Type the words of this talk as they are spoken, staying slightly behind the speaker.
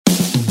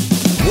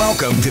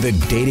Welcome to the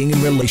Dating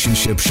and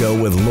Relationship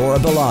Show with Laura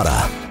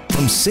Bellotta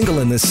from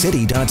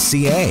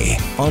singleinthecity.ca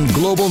on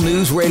Global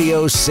News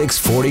Radio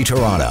 640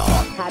 Toronto.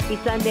 Happy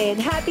Sunday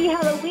and happy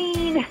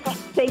Halloween.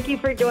 Thank you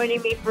for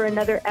joining me for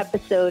another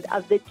episode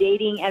of the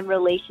Dating and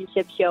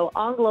Relationship Show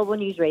on Global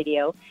News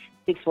Radio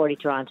 640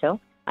 Toronto.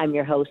 I'm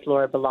your host,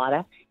 Laura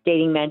Bellotta,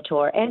 dating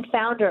mentor and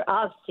founder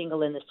of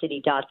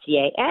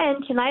singleinthecity.ca.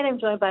 And tonight I'm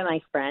joined by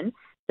my friend,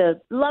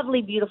 the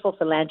lovely, beautiful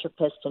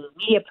philanthropist and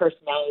media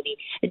personality,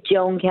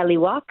 Joan Kelly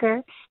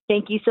Walker.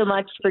 Thank you so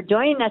much for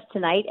joining us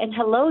tonight. And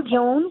hello,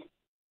 Joan.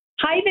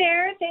 Hi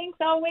there. Thanks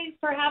always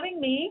for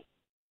having me.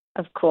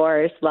 Of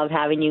course. Love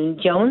having you.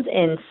 Joan's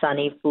in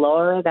sunny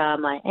Florida,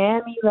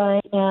 Miami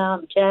right now.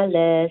 I'm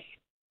jealous.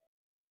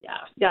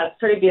 Yeah, it's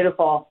pretty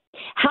beautiful.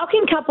 How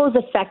can couples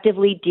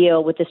effectively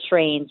deal with the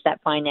strains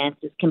that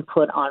finances can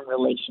put on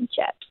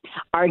relationships?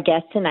 Our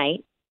guest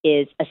tonight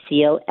is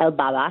Aseel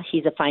El-Baba.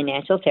 She's a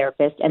financial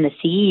therapist and the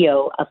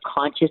CEO of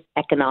Conscious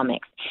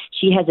Economics.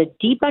 She has a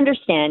deep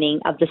understanding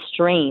of the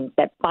strains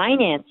that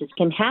finances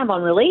can have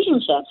on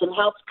relationships and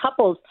helps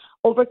couples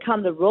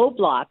overcome the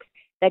roadblocks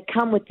that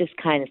come with this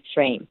kind of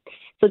strain.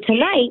 So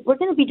tonight, we're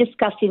going to be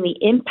discussing the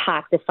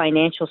impact the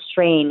financial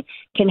strain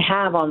can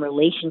have on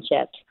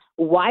relationships,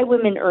 why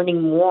women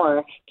earning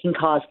more can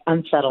cause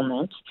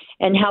unsettlement,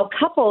 and how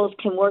couples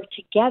can work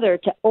together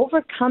to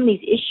overcome these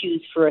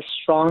issues for a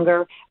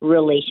stronger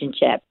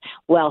relationship.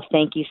 Well,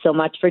 thank you so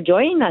much for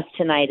joining us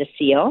tonight,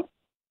 Aseel.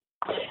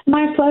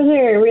 My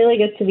pleasure. Really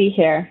good to be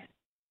here.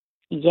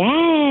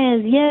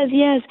 Yes.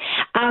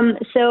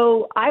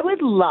 So I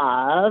would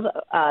love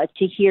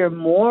to hear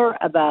more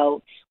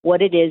about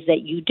what it is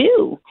that you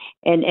do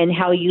and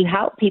how you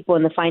help people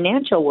in the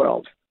financial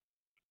world.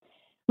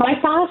 My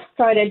path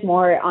started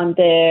more on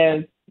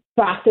the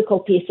practical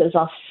pieces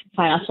of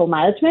financial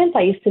management.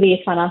 I used to be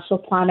a financial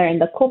planner in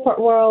the corporate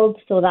world,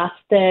 so that's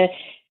the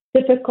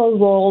typical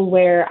role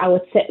where I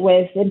would sit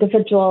with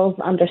individuals,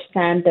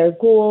 understand their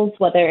goals,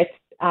 whether it's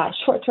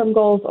short-term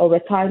goals or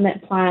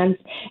retirement plans,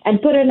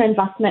 and put an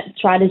investment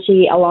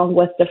strategy along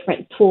with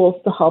different tools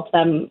to help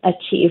them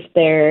achieve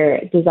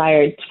their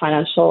desired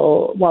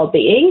financial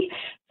well-being.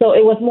 So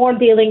it was more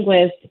dealing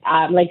with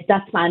like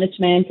debt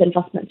management,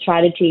 investment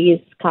strategies,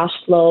 cash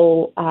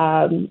flow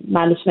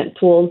management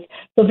tools.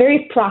 So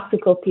very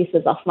practical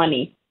pieces of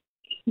money.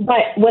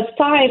 But with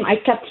time, I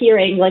kept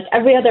hearing like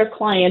every other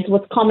client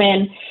would come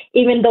in,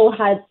 even though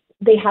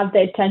they have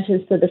the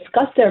intentions to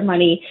discuss their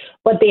money,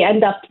 what they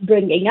end up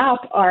bringing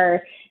up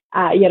are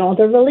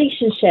their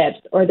relationships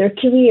or their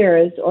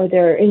careers or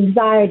their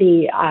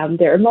anxiety,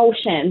 their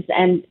emotions.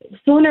 And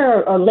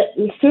sooner,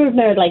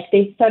 like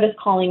they started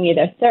calling me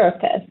their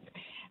therapist.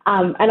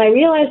 And I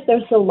realized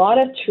there's a lot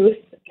of truth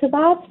to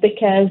that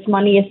because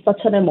money is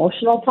such an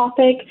emotional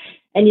topic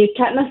and you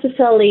can't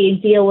necessarily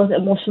deal with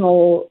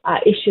emotional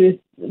issues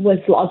with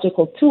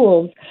logical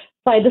tools.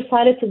 So I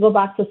decided to go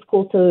back to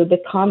school to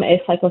become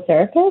a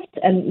psychotherapist.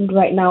 And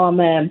right now I'm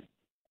a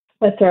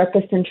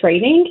therapist in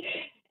training.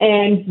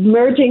 And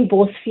merging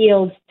both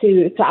fields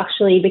to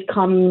actually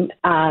become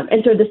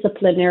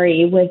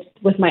interdisciplinary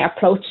with my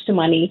approach to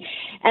money.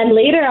 And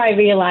later I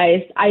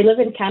realized I live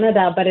in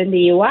Canada, but in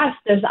the US,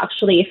 there's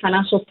actually a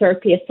financial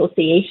therapy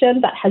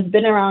association that has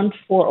been around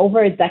for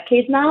over a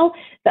decade now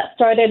that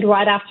started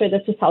right after the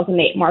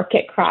 2008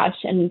 market crash.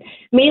 And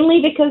mainly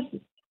because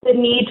the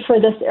need for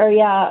this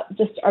area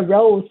just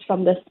arose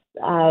from this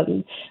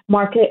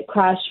market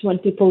crash when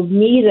people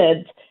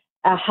needed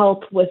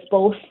help with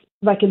both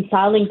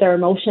reconciling their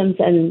emotions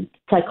and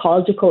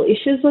psychological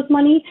issues with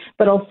money,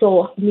 but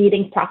also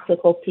needing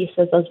practical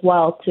pieces as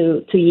well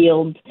to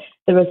yield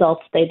the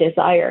results they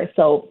desire.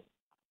 So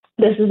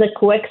this is a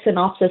quick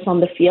synopsis on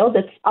the field.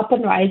 It's up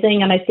and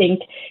rising, and I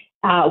think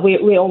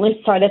we only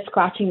started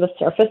scratching the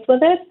surface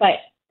with it,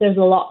 but there's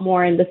a lot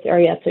more in this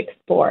area to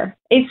explore.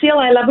 Aseel,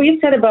 I love what you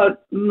said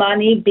about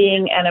money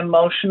being an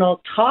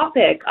emotional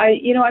topic.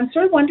 I'm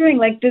sort of wondering,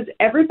 like, does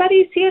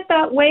everybody see it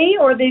that way,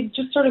 or they've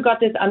just sort of got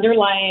this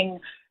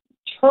underlying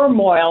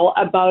turmoil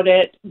about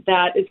it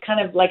that is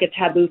kind of like a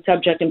taboo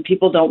subject and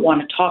people don't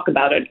want to talk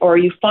about it? Or are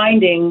you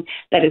finding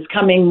that it's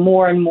coming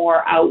more and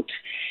more out,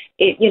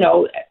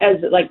 as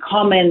like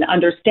common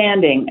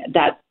understanding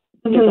that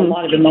there's a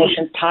lot of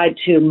emotions tied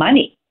to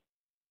money?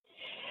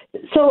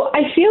 So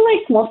I feel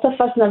like most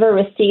of us never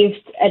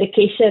received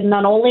education,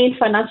 not only in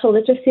financial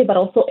literacy, but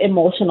also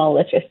emotional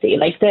literacy.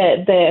 Like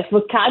the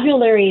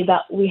vocabulary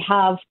that we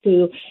have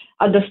to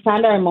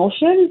understand our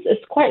emotions is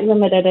quite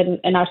limited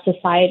in our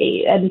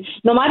society, and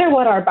no matter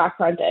what our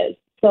background is.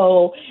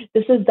 So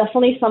this is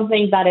definitely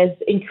something that is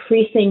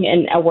increasing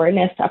in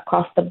awareness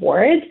across the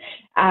board.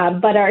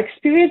 But our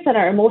experience and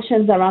our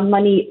emotions around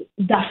money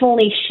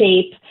definitely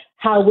shape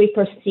how we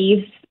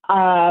perceive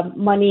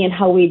money and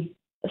how we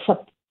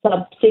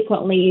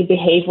subsequently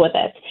behave with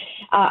it.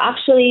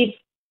 Actually,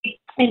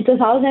 in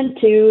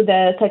 2002,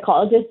 the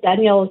psychologist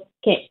Daniel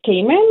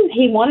Kahneman,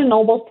 he won a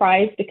Nobel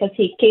Prize because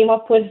he came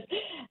up with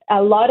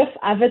a lot of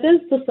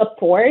evidence to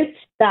support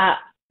that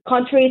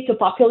contrary to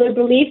popular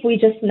belief, we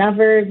just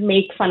never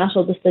make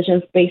financial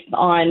decisions based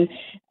on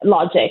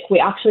logic. We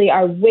actually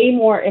are way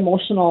more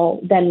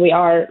emotional than we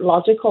are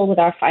logical with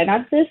our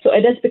finances. So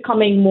it is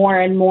becoming more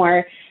and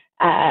more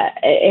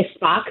a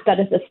fact that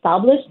is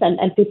established,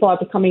 and people are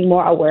becoming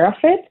more aware of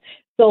it.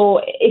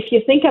 So if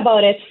you think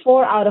about it,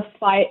 4 out of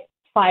 5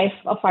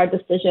 of our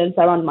decisions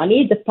around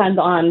money depend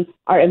on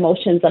our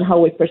emotions and how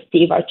we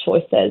perceive our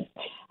choices,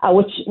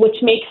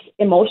 which makes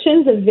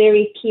emotions a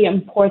very key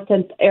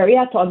important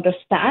area to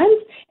understand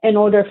in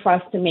order for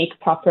us to make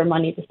proper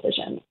money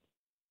decisions.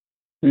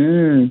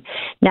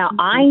 Now,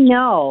 I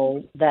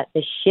know that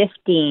the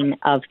shifting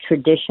of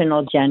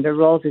traditional gender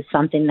roles is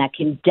something that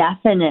can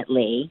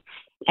definitely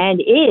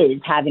and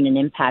is having an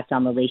impact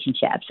on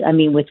relationships. I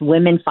mean, with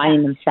women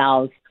finding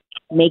themselves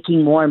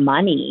making more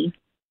money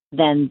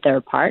than their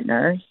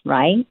partners,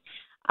 right?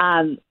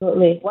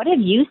 Absolutely. What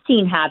have you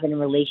seen happen in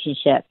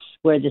relationships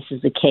where this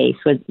is the case,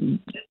 with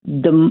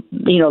the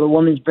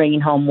woman's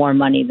bringing home more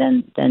money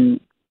than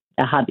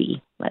the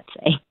hubby, let's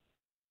say?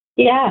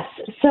 Yes.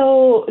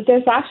 So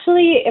there's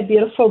actually a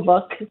beautiful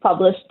book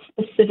published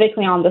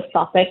specifically on this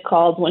topic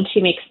called When She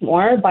Makes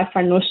More by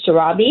Farnoosh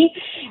Torabi.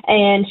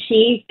 And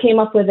she came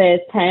up with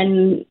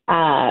 10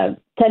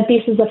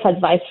 pieces of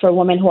advice for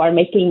women who are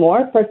making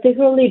more,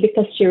 particularly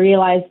because she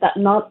realized that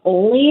not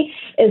only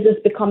is this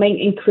becoming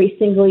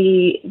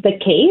increasingly the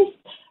case,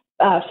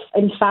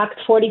 in fact,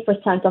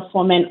 40% of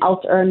women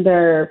out-earn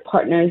their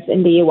partners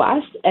in the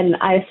U.S., and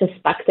I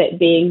suspect it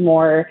being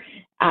more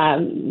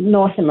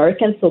North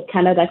American, so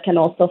Canada can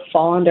also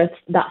fall under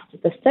that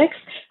statistics.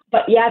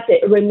 But yet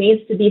it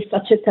remains to be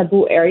such a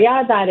taboo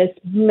area that is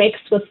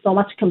mixed with so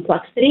much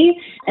complexity,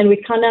 and we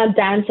kind of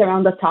dance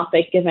around the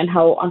topic given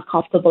how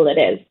uncomfortable it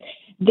is.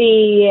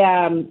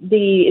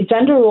 The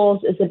gender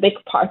roles is a big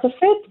part of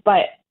it,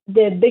 but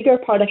the bigger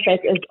part of it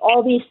is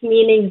all these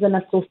meanings and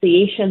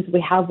associations we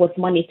have with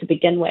money to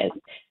begin with,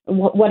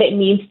 what it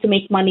means to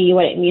make money,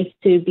 what it means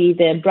to be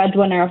the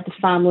breadwinner of the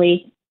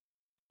family.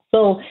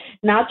 So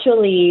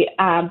naturally,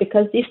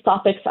 because these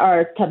topics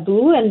are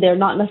taboo and they're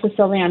not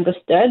necessarily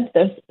understood,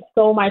 there's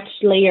so much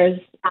layers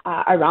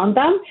around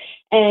them.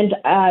 And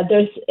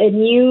there's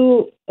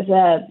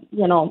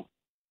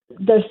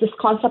there's this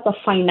concept of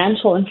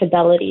financial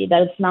infidelity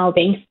that is now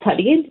being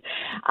studied,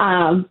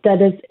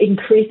 that is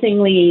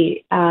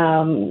increasingly,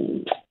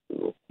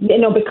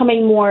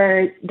 becoming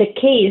more the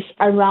case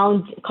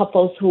around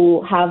couples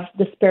who have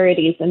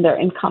disparities in their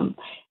income.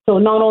 So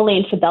not only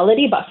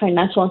infidelity, but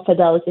financial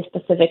infidelity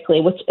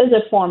specifically, which is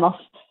a form of,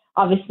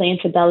 obviously,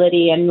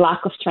 infidelity and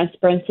lack of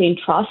transparency and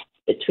trust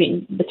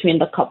between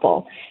the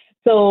couple.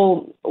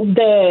 So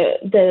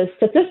the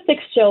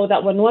statistics show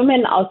that when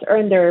women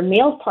out-earn their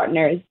male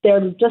partners,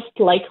 they're just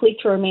likely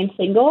to remain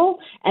single.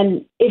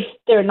 And if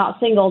they're not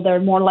single,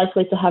 they're more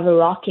likely to have a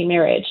rocky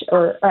marriage,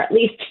 or at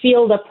least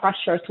feel the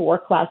pressure to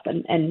work less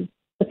and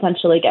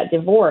potentially get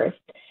divorced.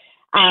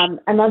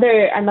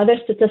 Another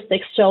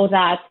statistics show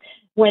that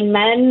when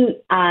men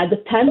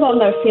depend on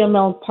their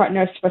female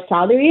partners for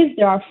salaries,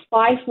 they are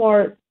 5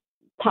 more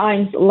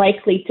times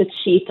likely to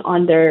cheat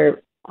on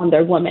their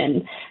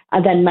women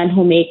than men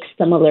who make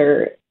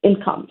similar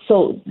income.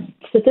 So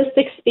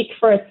statistics speak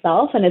for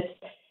itself, and it's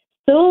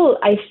still,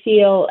 I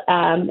feel,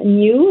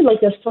 new. Like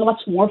there's so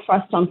much more for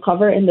us to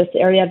uncover in this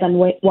area than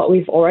what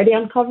we've already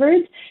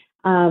uncovered.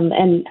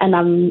 And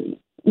I'm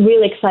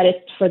really excited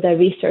for the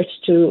research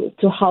to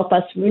help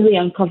us really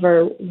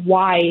uncover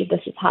why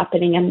this is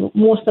happening, and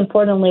most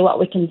importantly, what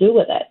we can do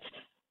with it.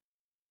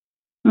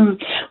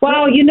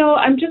 Wow,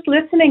 I'm just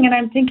listening and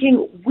I'm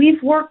thinking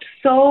we've worked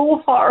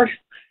so hard,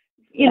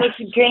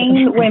 to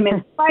gain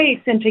women's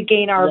rights and to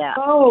gain our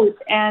vote.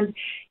 And,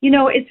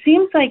 it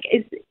seems like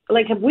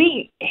have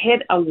we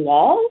hit a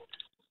wall?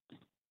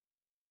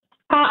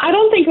 I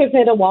don't think we've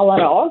hit a wall at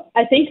all.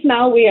 I think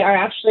now we are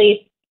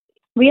actually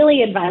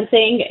really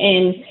advancing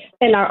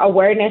in our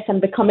awareness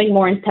and becoming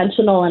more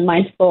intentional and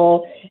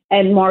mindful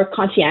and more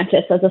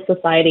conscientious as a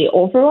society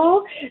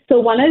overall. So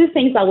one of the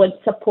things I would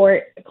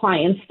support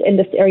clients in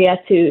this area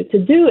to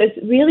do is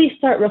really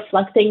start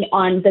reflecting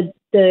on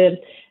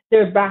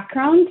their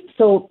background.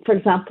 So, for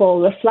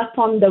example, reflect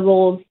on the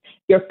roles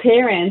your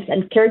parents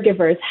and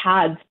caregivers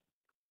had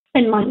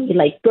in money,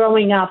 like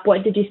growing up.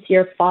 What did you see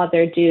your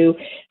father do?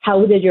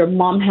 How did your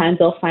mom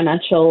handle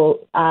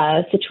financial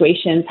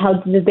situations? How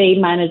did they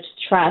manage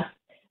stress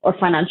or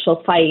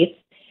financial fights?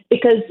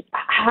 Because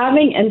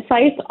having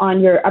insight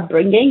on your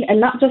upbringing, and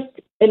not just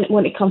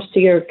when it comes to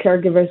your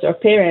caregivers or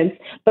parents,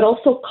 but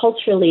also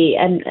culturally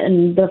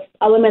and the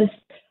elements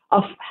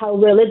of how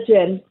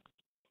religion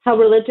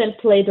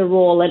played a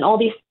role, and all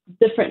these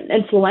different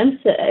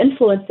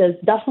influences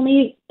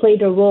definitely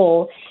played a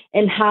role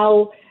in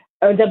how,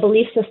 or the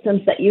belief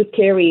systems that you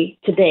carry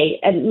today.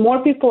 And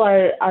more people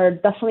are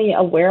definitely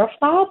aware of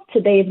that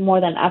today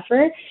more than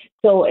ever.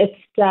 So it's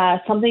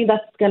something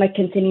that's going to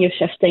continue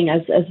shifting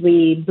as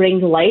we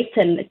bring light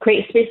and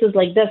create spaces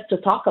like this to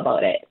talk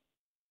about it.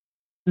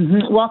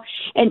 Mm-hmm. Well,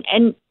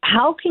 and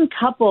how can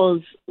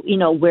couples,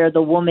 where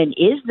the woman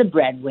is the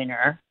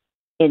breadwinner,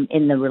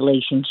 in the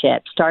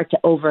relationship, start to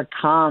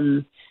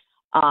overcome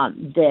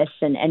this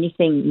and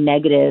anything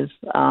negative,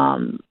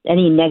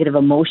 any negative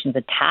emotions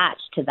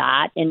attached to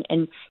that,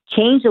 and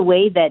change the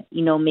way that,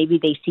 maybe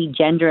they see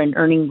gender and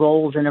earning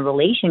roles in a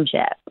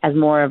relationship as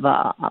more of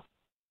a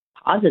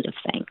positive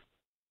thing.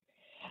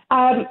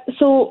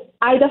 So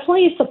I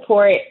definitely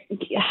support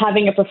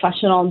having a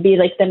professional be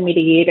like the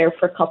mediator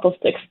for couples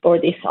to explore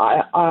these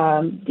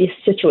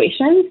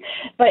situations.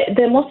 But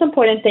the most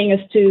important thing is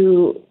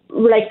to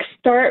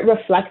start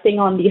reflecting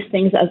on these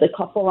things as a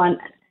couple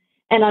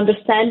and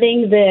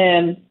understanding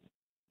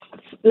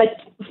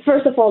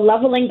first of all,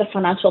 leveling the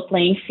financial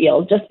playing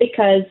field. Just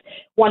because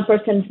one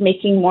person is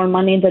making more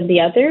money than the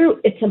other,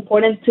 it's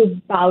important to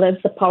balance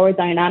the power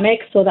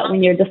dynamic so that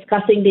when you're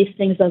discussing these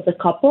things as a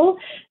couple,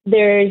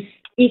 there's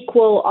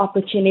equal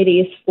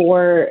opportunities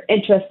for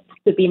interests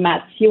to be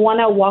met. You want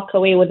to walk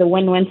away with a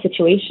win-win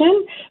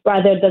situation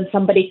rather than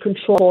somebody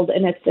controlled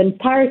in its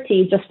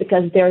entirety just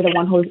because they're the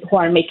one who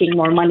are making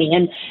more money.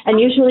 And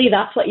usually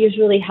that's what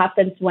usually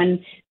happens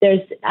when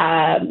there's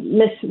a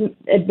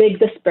big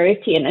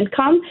disparity in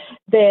income.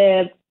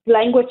 The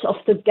language of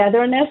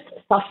togetherness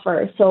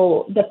suffers.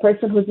 So the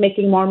person who's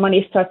making more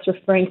money starts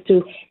referring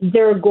to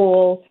their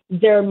goal,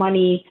 their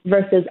money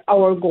versus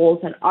our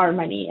goals and our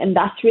money. And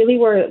that's really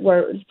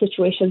where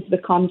situations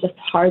become just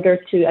harder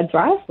to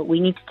address. But we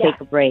need to take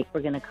a break.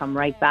 We're going to come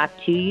right back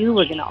to you.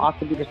 We're going to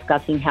also be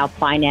discussing how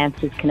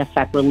finances can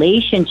affect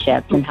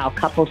relationships and how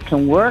couples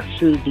can work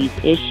through these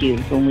issues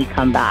when we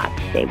come back.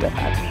 Stay with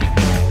us.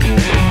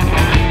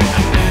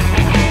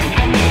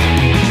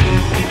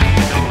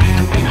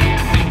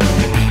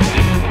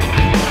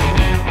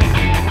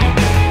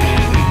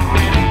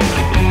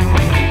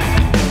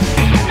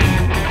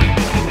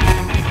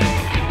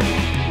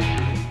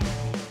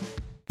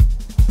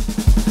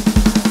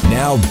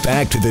 Now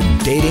back to the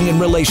Dating and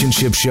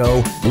Relationship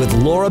Show with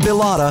Laura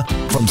Bilotta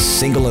from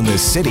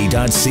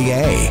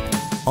singleinthecity.ca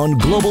on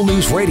Global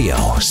News Radio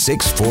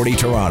 640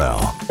 Toronto.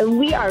 And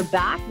we are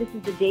back. This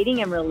is the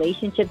Dating and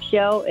Relationship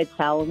Show. It's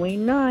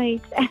Halloween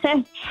night.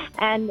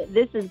 And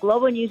this is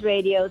Global News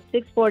Radio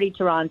 640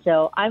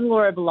 Toronto. I'm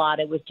Laura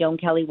Bilotta with Joan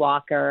Kelly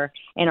Walker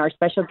and our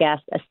special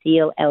guest,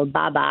 Aseel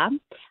El-Baba,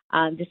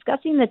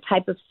 discussing the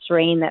type of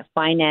strain that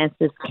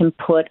finances can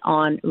put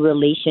on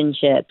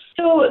relationships.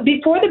 So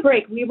before the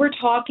break, we were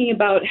talking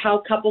about how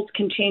couples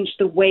can change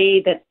the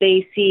way that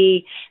they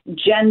see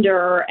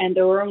gender and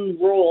their own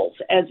roles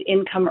as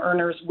income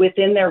earners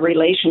within their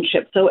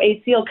relationship. So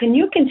Aseel, can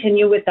you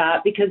continue with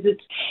that? Because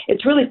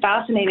it's really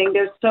fascinating.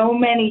 There's so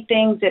many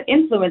things that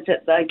influence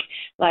it, like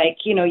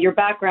your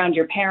background,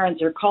 your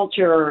parents, your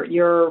culture,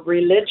 your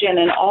religion,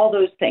 and all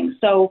those things.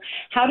 So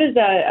how does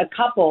a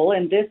couple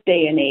in this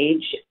day and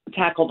age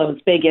tackle those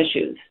big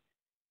issues?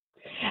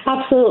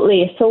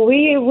 Absolutely. So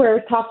we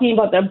were talking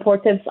about the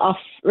importance of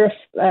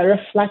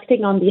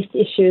reflecting on these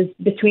issues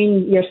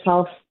between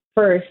yourself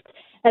first,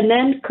 and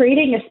then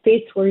creating a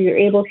space where you're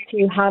able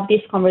to have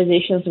these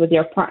conversations with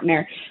your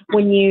partner.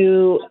 When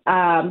you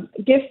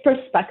give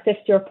perspective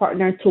to your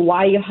partner to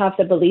why you have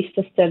the belief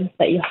systems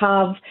that you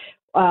have,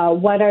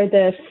 what are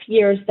the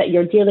fears that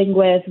you're dealing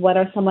with, what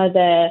are some of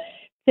the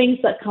things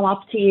that come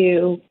up to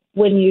you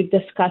when you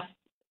discuss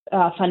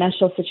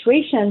financial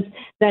situations,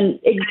 then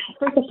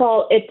first of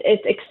all,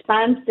 it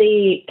expands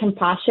the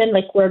compassion.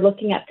 Like, we're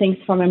looking at things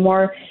from a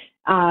more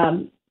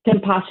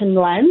compassion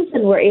lens,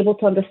 and we're able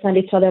to understand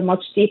each other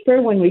much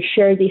deeper when we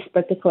share these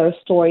particular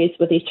stories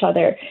with each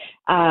other.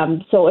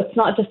 So it's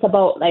not just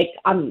about I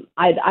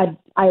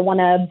want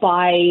to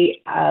buy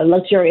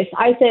luxurious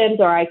items,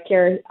 or I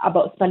care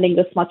about spending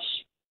this much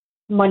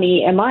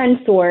money a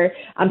month, or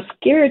I'm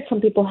scared.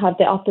 Some people have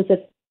the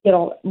opposite.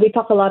 We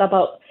talk a lot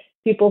about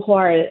people who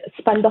are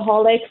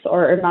spendaholics,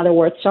 or in other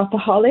words,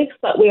 shopaholics,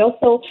 but we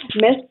also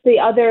miss the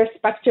other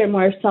spectrum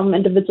where some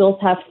individuals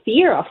have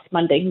fear of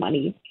spending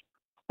money.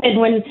 And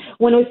when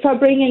we start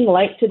bringing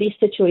light to these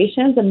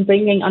situations and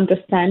bringing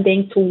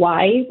understanding to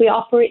why we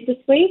operate this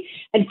way,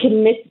 and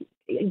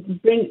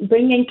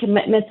bringing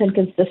commitments and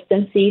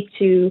consistency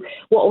to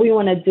what we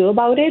want to do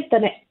about it,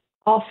 then it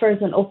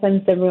offers and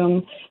opens the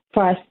room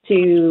for us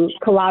to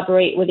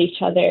collaborate with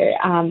each other,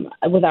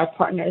 with our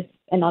partners,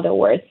 in other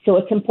words. So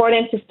it's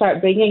important to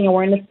start bringing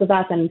awareness to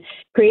that and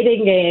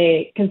creating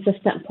a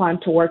consistent plan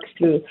to work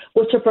through,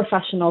 which a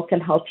professional can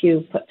help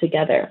you put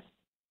together.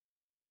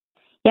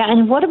 Yeah,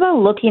 and what about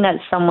looking at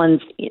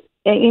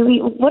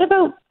what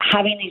about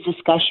having these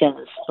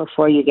discussions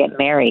before you get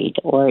married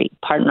or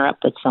partner up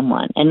with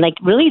someone, and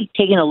really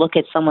taking a look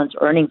at someone's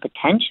earning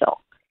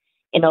potential?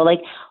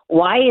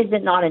 Why is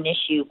it not an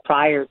issue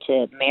prior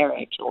to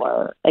marriage,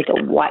 or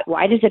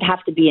why does it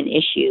have to be an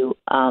issue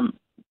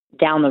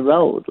down the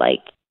road?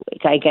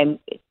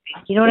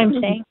 You know what I'm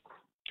saying?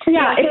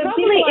 Yeah, it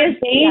probably is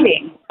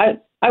dating. Yeah.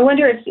 I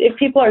wonder if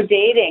people are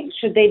dating,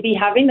 should they be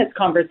having this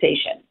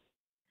conversation?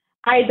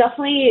 I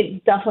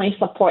definitely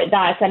support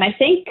that. And I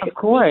think Of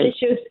course. these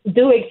issues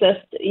do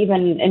exist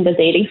even in the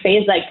dating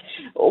phase. Like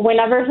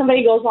whenever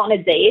somebody goes on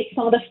a date,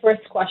 some of the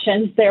first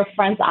questions their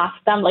friends ask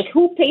them, like,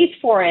 who paid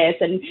for it?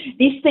 And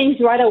these things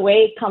right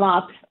away come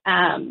up,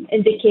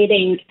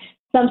 indicating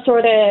some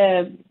sort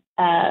of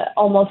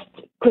almost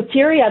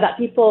criteria that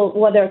people,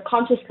 whether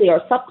consciously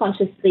or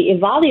subconsciously,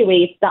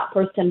 evaluate that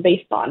person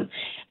based on.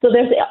 So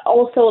there's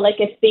also like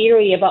a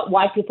theory about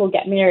why people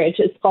get married.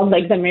 It's called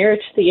like the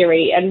marriage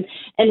theory. And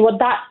what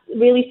that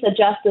really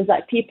suggests is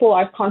that people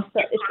are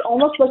it's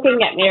almost looking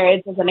at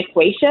marriage as an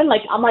equation.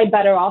 Like, am I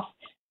better off?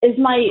 Is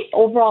my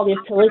overall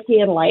utility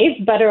in life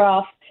better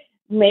off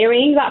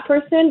marrying that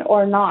person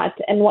or not?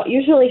 And what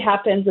usually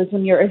happens is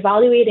when you're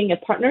evaluating a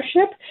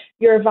partnership,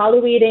 you're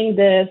evaluating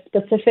the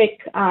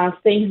specific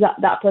things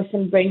that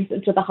person brings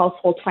into the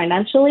household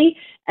financially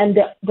and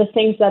the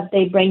things that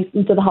they bring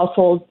into the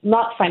household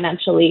not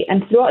financially.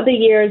 And throughout the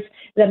years,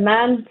 the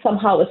man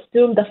somehow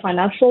assumed the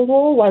financial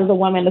role while the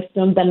woman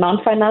assumed the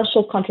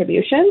non-financial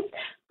contributions.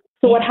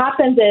 So what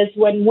happens is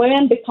when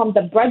women become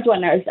the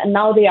breadwinners and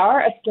now they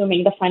are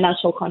assuming the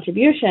financial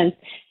contributions,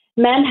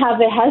 men have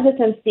a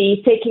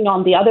hesitancy taking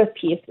on the other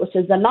piece, which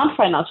is the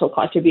non-financial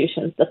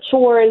contributions, the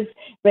chores,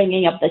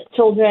 bringing up the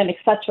children,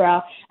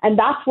 etc. And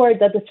that's where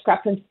the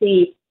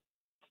discrepancy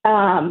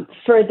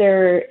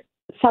further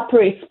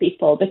separates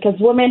people, because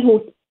women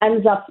who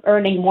ends up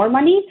earning more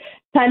money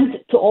tend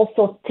to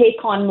also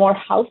take on more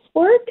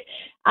housework,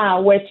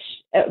 which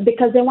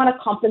because they want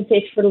to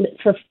compensate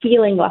for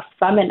feeling less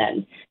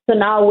feminine. So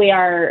now we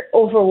are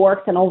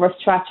overworked and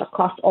overstretched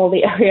across all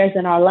the areas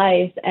in our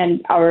lives,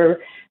 and our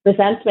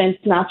resentment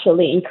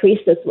naturally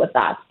increases with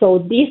that.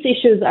 So these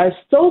issues are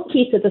so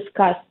key to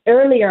discuss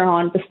earlier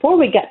on before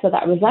we get to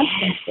that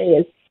resentment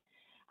phase,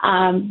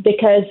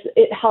 because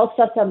it helps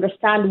us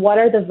understand what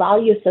are the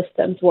value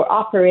systems we're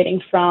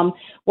operating from,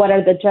 what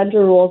are the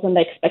gender roles and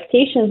the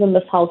expectations in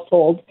this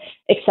household,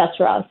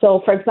 etc.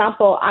 So, for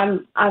example,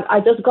 I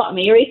just got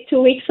married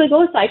 2 weeks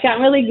ago, so I can't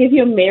really give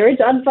you marriage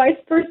advice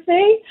per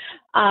se.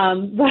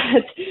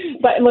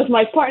 But with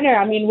my partner,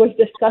 I mean, we've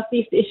discussed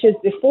these issues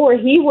before.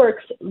 He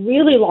works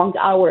really long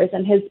hours,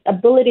 and his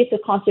ability to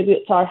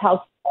contribute to our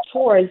house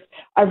chores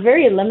are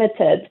very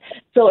limited.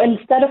 So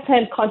instead of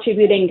him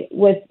contributing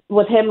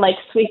with him like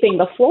sweeping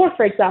the floor,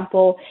 for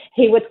example,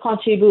 he would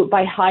contribute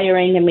by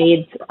hiring a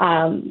maid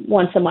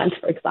once a month,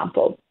 for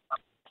example.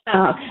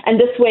 And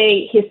this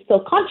way he's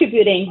still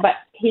contributing, but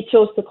he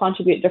chose to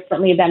contribute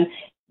differently than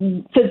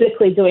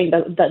physically doing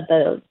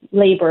the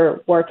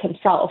labor work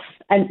himself.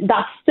 And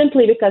that's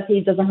simply because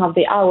he doesn't have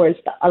the hours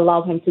that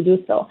allow him to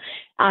do so.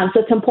 So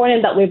it's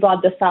important that we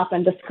brought this up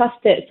and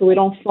discussed it so we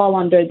don't fall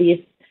under these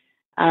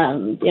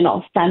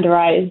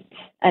standardized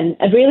and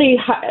really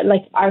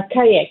like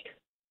archaic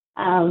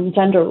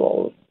gender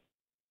roles.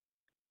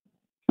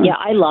 Yeah,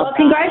 I love that.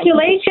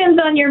 Congratulations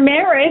on your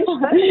marriage.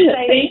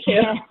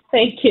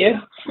 Thank you.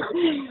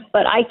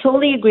 But I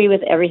totally agree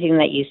with everything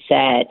that you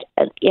said.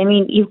 I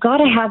mean, you've got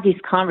to have these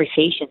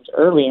conversations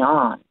early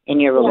on in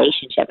your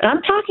relationship. And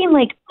I'm talking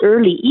like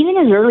early, even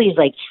as early as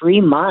like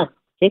 3 months,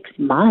 6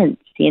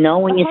 months, when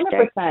 100%. You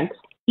start,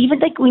 even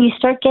like when you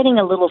start getting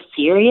a little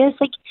serious,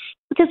 like,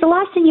 because the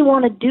last thing you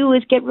want to do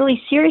is get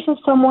really serious with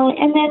someone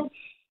and then,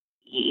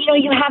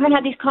 you haven't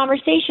had these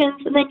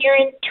conversations, and then you're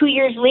in 2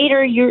 years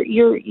later, you're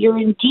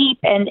in deep,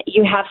 and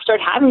you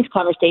start having these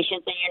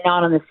conversations, and you're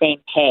not on the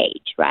same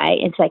page, right?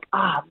 It's like,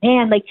 oh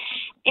man, like,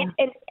 and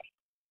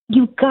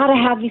you've got to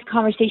have these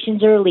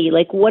conversations early.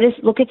 Like,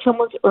 look at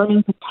someone's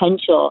earning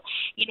potential.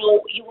 You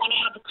want to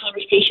have the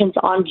conversations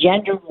on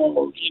gender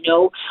roles.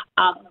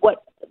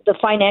 What the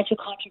financial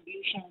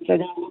contributions are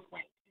going to look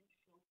like.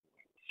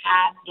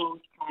 Have those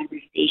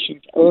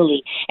conversations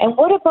early. And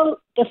what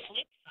about the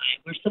flip side,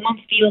 where someone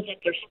feels that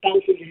their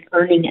spouse isn't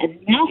earning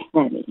enough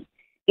money?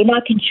 They're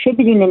not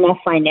contributing enough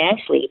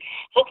financially.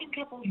 How can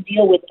couples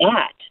deal with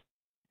that?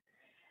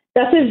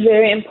 That's a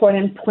very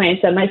important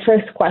point. And my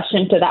first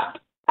question to that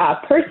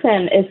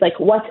person is like,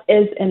 what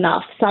is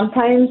enough?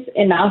 Sometimes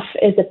enough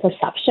is a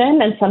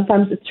perception, and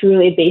sometimes it's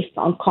really based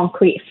on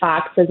concrete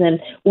facts, as in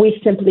we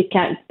simply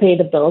can't pay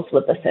the bills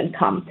with this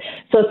income.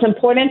 So it's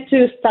important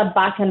to step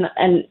back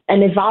and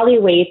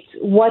evaluate,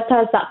 what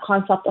does that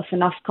concept of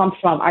enough come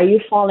from? Are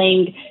you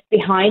falling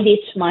behind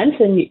each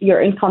month and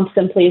your income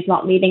simply is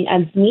not meeting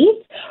ends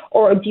meet?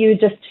 Or do you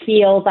just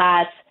feel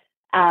that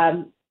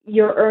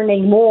you're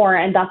earning more,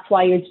 and that's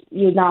why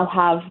you now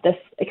have this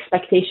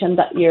expectation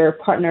that your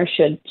partner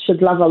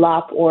should level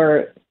up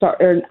or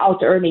start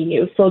out earning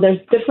you? So there's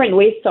different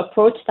ways to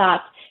approach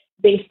that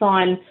based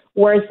on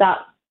where's that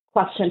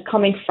question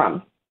coming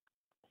from.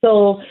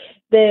 So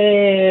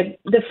the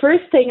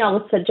first thing I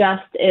would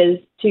suggest is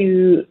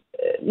to,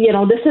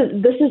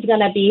 this is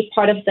going to be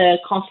part of the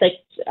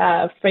conflict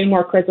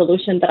framework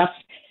resolution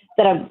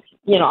that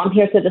I'm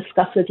here to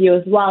discuss with you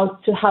as well,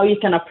 to how you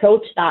can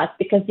approach that,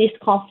 because these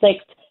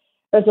conflict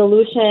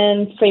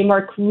resolution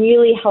framework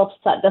really helps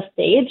set the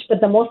stage. But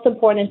the most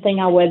important thing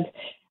I would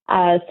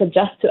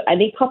suggest to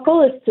any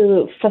couple is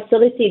to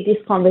facilitate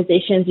these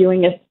conversations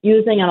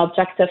using an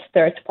objective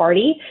third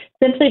party,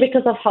 simply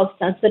because of how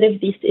sensitive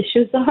these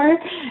issues are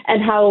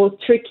and how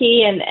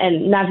tricky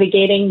and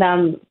navigating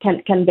them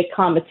can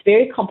become. It's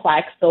very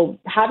complex. So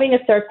having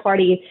a third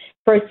party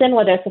person,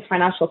 whether it's a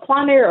financial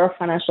planner or a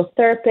financial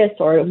therapist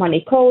or a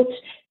money coach,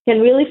 can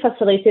really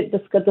facilitate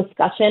this good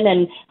discussion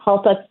and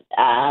help us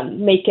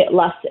make it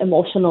less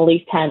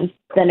emotionally tense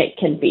than it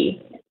can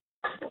be.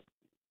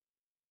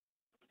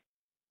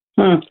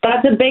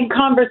 That's a big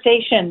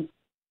conversation.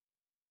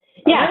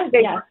 Yeah.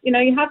 You know,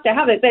 you have to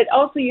have it, but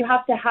also you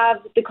have to have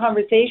the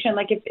conversation.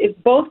 Like if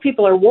both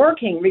people are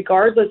working,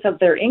 regardless of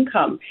their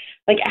income,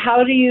 like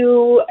how do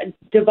you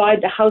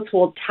divide the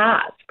household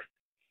tasks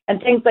and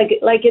things like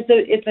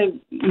it's a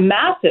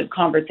massive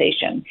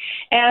conversation.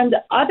 And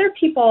other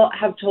people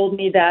have told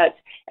me that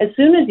as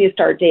soon as you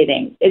start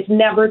dating, it's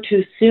never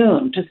too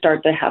soon to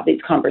start to have these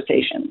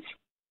conversations.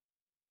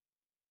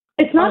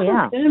 It's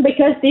not too soon,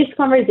 because these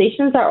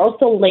conversations are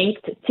also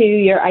linked to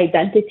your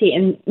identity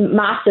and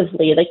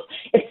massively. Like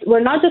we're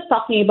not just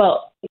talking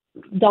about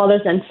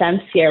dollars and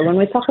cents here. When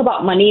we talk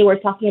about money, we're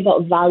talking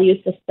about value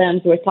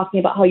systems. We're talking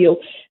about how you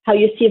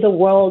see the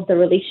world, the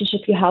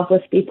relationship you have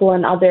with people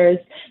and others.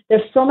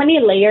 There's so many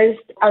layers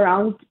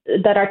around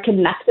that are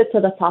connected to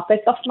the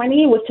topic of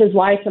money, which is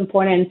why it's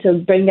important to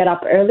bring it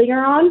up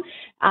earlier on,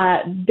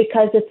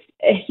 because it's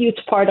a huge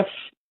part of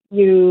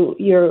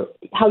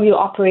how you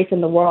operate in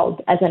the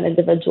world as an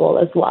individual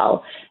as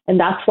well. And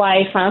that's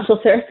why financial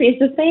therapy is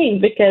the same,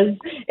 because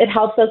it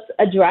helps us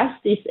address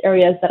these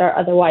areas that are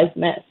otherwise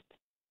missed.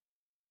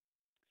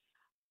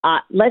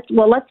 Let's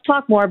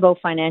talk more about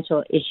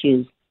financial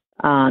issues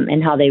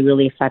and how they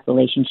really affect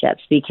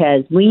relationships,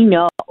 because we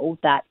know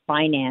that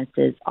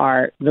finances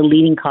are the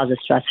leading cause of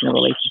stress in a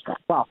relationship.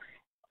 Well,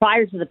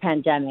 prior to the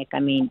pandemic,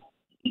 I mean,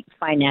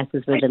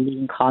 finances were the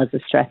leading cause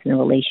of stress in a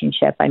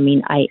relationship. I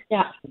mean,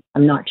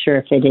 I'm not sure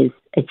if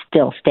it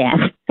still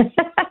stands.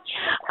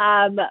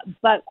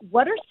 But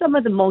what are some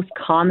of the most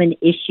common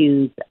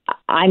issues?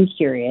 I'm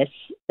curious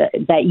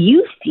that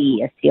you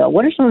see, Aseel.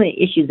 What are some of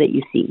the issues that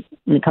you see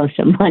when it comes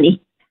to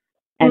money?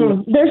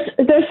 And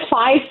there's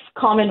 5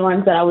 common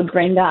ones that I would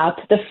bring up.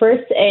 The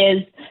first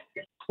is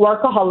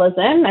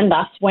workaholism, and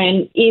that's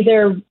when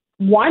either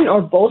one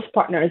or both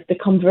partners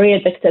become very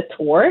addicted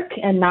to work,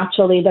 and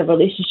naturally the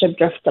relationship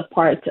drifts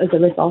apart as a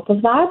result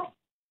of that.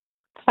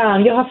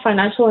 You have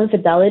financial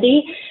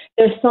infidelity.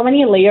 There's so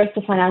many layers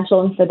to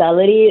financial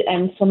infidelity,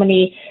 and so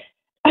many.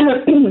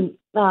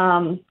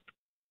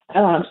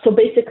 So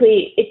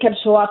basically, it can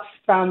show up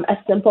from as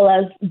simple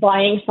as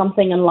buying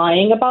something and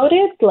lying about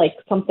it, like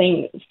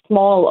something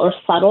small or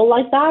subtle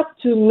like that,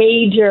 to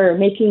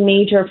making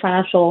major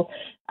financial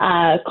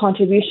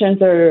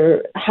contributions,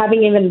 or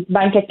having even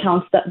bank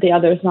accounts that the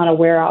other is not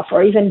aware of,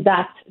 or even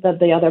debt that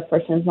the other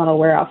person is not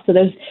aware of. So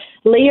there's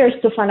layers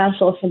to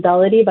financial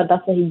infidelity, but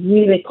that's a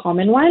really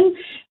common one.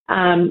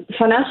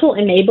 Financial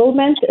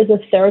enablement is a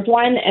third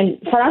one, and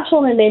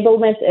financial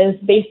enablement is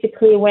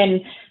basically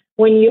when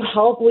you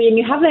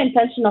have the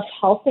intention of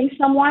helping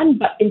someone,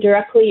 but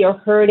indirectly you're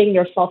hurting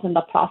yourself in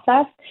the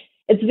process.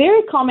 It's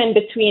very common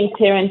between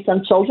parents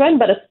and children,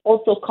 but it's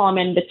also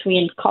common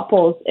between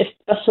couples,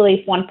 especially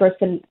if one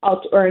person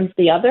out-earns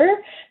the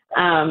other.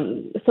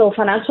 So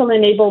financial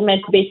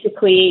enablement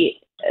basically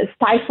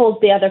stifles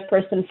the other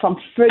person from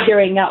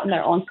figuring out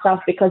their own stuff,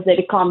 because they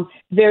become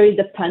very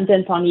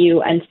dependent on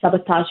you and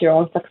sabotage your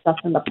own success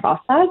in the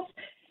process.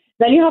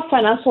 Then you have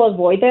financial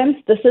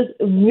avoidance. This is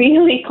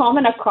really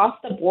common across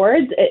the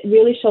board. It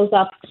really shows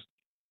up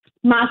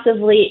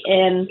massively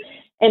in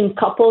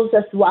couples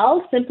as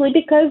well, simply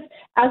because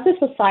as a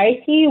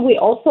society, we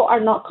also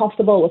are not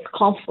comfortable with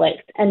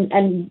conflict.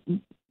 And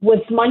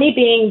with money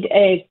being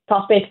a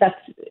topic that's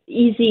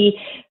easy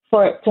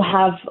to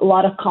have a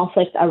lot of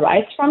conflict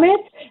arise from it,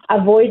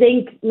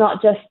 avoiding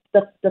not just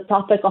the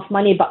topic of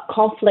money, but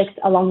conflict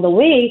along the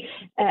way,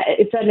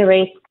 it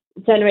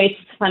generates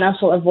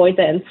financial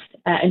avoidance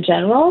in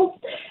general.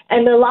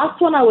 And the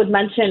last one I would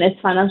mention is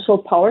financial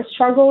power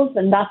struggles,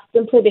 and that's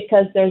simply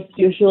because there's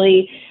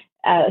usually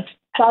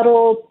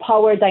subtle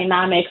power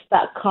dynamics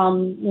that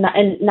come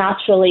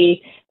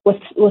naturally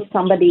with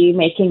somebody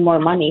making more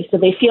money. So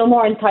they feel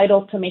more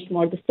entitled to make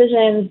more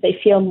decisions. They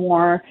feel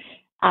more,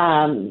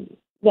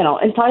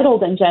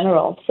 entitled in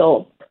general.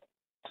 So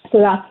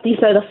these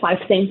are the 5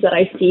 things that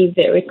I see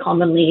very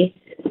commonly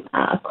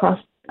across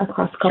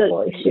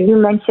couple issues. You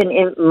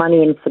mentioned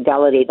money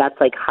infidelity. That's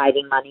like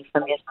hiding money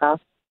from your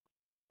spouse?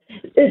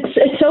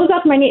 It shows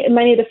up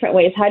many different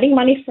ways. Hiding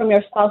money from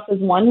your spouse is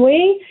one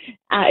way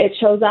it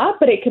shows up,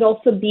 but it could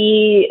also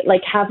be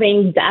like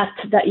having debt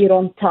that you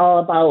don't tell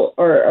about,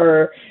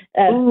 or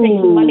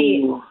taking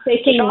money.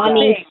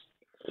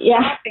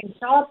 Yeah,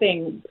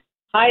 shopping.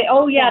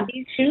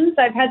 These shoes,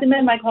 I've had them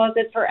in my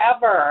closet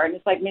forever, and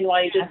it's like,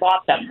 meanwhile, you just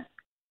bought them.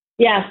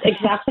 Yes,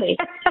 exactly.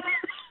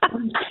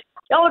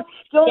 Don't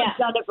have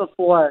done it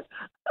before.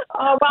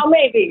 Oh, well,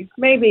 maybe.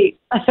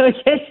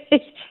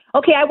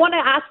 Okay, I want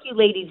to ask you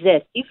ladies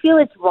this. Do you feel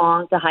it's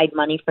wrong to hide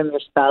money from your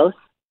spouse?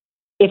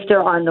 if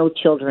there are no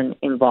children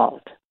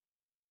involved?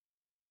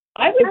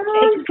 I would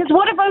Because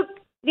what about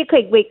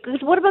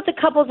what about the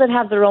couples that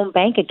have their own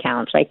bank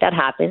accounts, right? That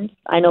happens.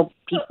 I know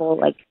people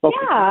like focus.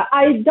 Yeah,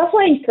 I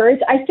definitely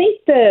encourage. I think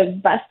the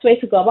best way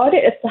to go about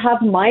it is to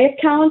have my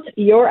account,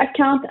 your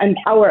account, and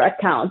our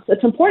accounts.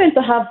 It's important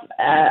to have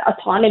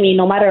autonomy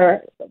no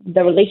matter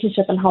the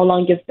relationship and how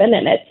long you've been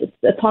in it.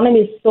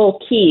 Autonomy is so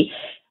key.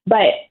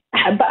 But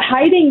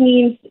hiding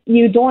means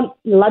you don't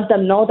let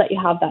them know that you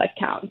have that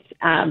account.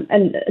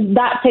 And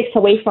that takes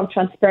away from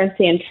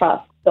transparency and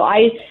trust. So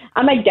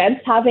I'm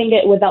against having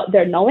it without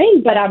their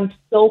knowing, but I'm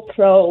so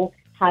pro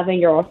having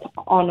your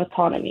own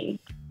autonomy.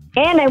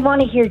 And I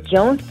want to hear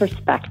Joan's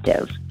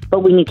perspective, but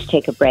we need to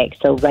take a break.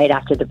 So right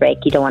after the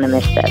break, you don't want to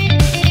miss this.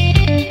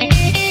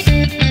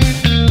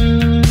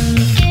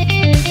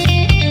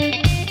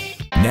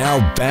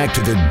 Now back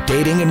to the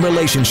Dating and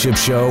Relationship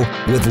Show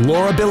with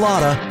Laura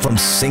Bilotta from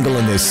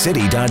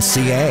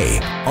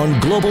singleinthecity.ca on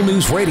Global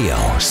News Radio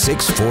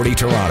 640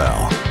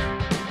 Toronto.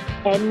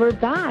 And we're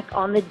back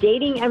on the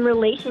Dating and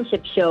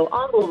Relationship Show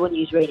on Global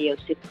News Radio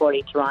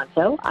 640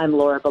 Toronto. I'm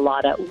Laura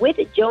Bilotta with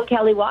Joan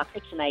Kelly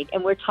Walker tonight,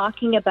 and we're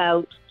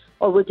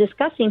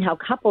discussing how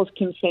couples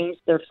can change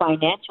their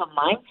financial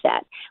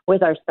mindset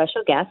with our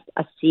special guest,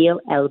 Aseel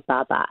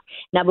El-Baba.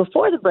 Now,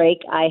 before the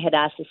break, I had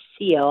asked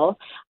Aseel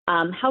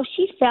how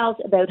she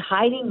felt about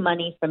hiding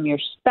money from your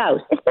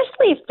spouse,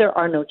 especially if there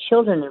are no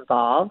children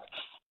involved.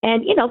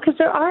 And, because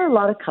there are a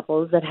lot of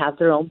couples that have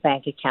their own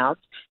bank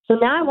accounts. So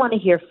now I want to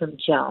hear from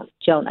Joan.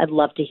 Joan, I'd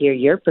love to hear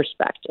your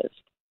perspective.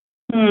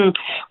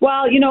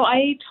 Well,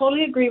 I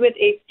totally agree with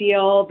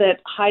Aseel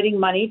that hiding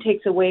money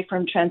takes away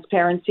from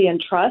transparency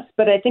and trust.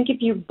 But I think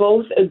if you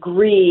both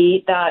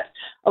agree that,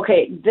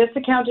 okay, this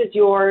account is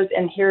yours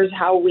and here's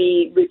how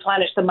we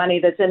replenish the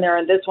money that's in there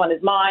and this one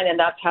is mine and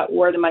that's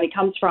where the money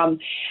comes from,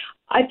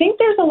 I think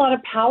there's a lot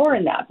of power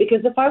in that,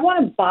 because if I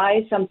want to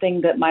buy something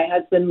that my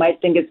husband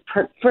might think is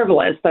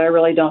frivolous, but I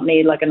really don't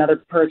need, like another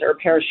purse or a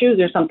pair of shoes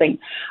or something,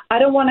 I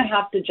don't want to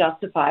have to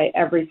justify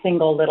every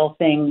single little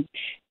thing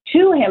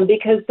to him,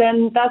 because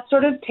then that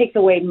sort of takes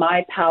away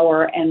my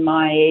power and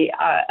my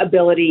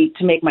ability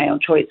to make my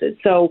own choices.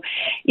 So,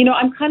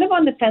 I'm kind of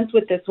on the fence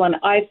with this one.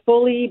 I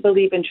fully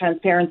believe in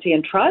transparency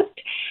and trust.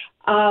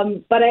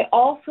 But I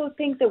also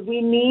think that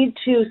we need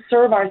to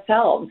serve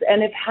ourselves.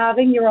 And if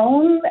having your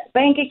own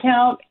bank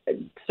account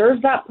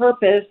serves that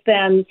purpose,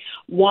 then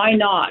why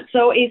not?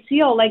 So,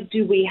 Aseel,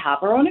 do we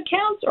have our own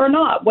accounts or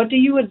not? What do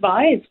you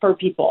advise for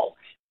people?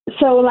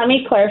 So let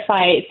me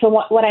clarify. So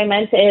what I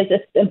meant is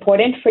it's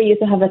important for you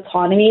to have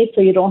autonomy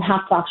so you don't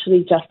have to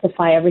actually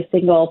justify every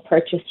single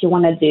purchase you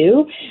want to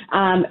do.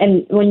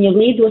 And when you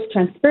lead with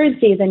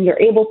transparency, then you're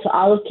able to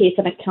allocate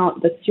an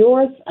account that's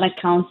yours, an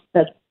account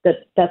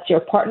that's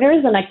your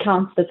partner's, an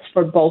account that's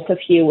for both of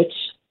you, which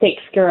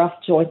takes care of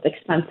joint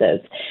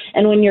expenses.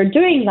 And when you're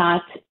doing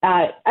that,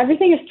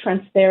 everything is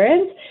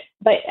transparent,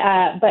 but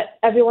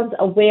everyone's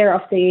aware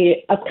of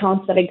the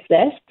accounts that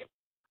exist.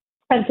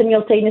 And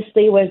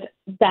simultaneously with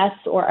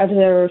debts or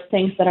other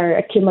things that are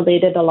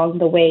accumulated along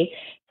the way.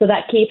 So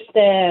that keeps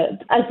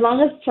as long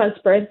as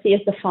transparency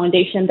is the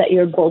foundation that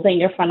you're building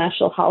your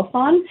financial health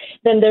on,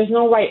 then there's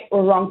no right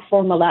or wrong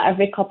formula.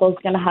 Every couple is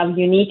going to have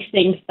unique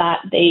things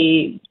that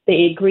they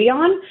agree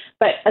on.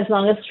 But as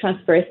long as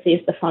transparency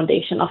is the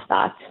foundation of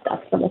that,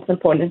 that's the most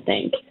important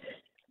thing.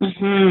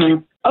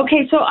 Mm-hmm.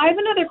 Okay, so I have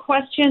another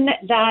question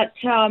that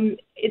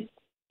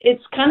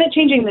it's kind of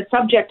changing the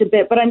subject a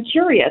bit, but I'm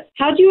curious.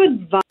 How do you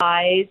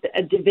advise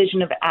a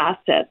division of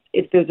assets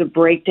if there's a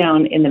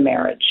breakdown in the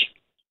marriage?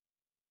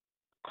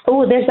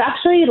 Oh, there's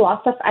actually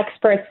lots of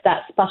experts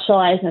that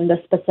specialize in this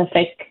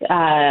specific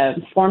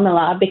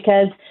formula,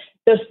 because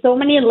there's so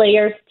many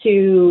layers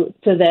to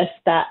this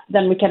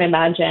than we can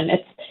imagine.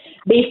 It's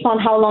based on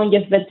how long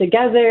you've been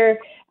together,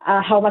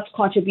 how much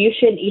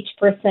contribution each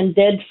person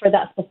did for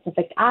that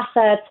specific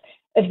asset,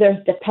 if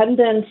there's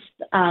dependents,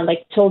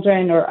 like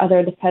children or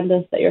other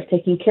dependents that you're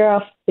taking care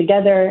of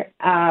together.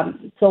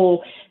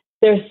 So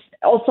there's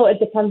also, it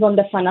depends on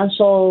the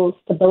financial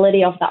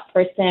stability of that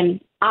person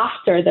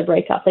after the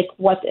breakup, like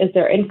what is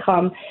their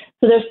income.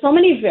 So there's so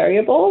many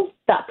variables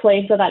that play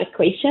into that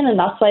equation, and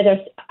that's why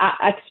there's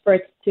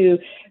experts to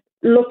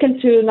look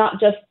into not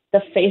just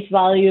the face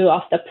value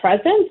of the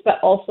present, but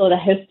also the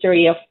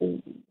history of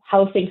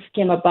how things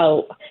came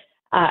about,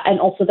 and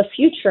also the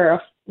future of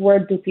where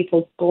do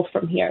people go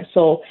from here.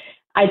 So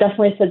I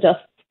definitely suggest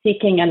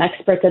seeking an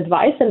expert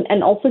advice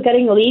and also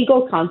getting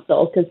legal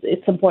counsel, because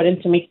it's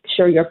important to make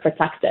sure you're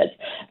protected.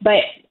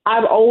 But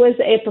I'm always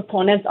a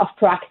proponent of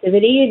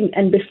proactivity,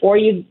 and before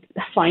you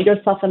find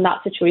yourself in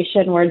that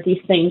situation where these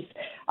things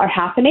are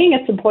happening,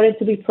 it's important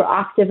to be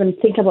proactive and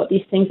think about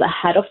these things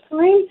ahead of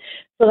time,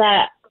 so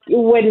that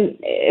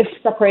if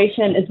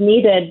separation is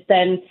needed,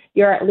 then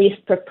you're at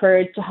least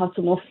prepared to how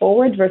to move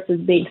forward versus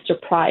being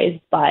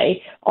surprised by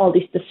all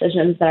these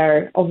decisions that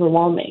are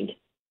overwhelming.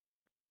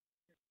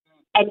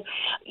 And,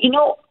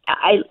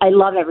 I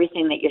love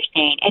everything that you're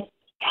saying. And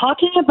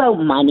talking about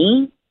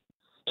money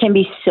can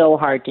be so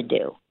hard to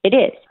do. It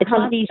is. It's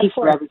not easy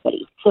for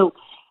everybody. So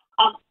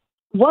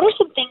what are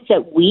some things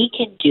that we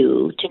can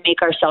do to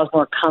make ourselves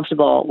more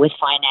comfortable with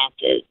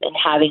finances and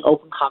having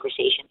open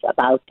conversations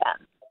about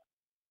them?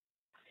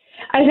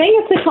 I think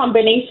it's a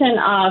combination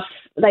of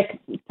like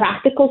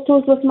practical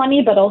tools with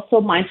money, but also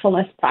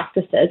mindfulness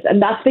practices.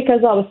 And that's because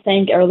I was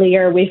saying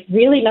earlier, we've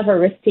really never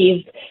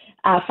received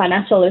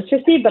financial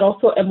literacy, but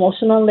also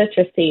emotional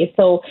literacy.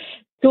 So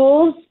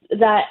tools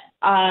that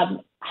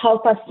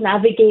help us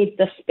navigate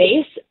the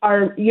space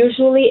are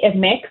usually a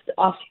mix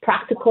of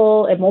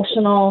practical,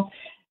 emotional,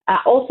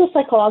 also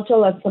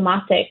psychological and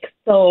somatic.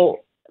 So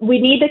we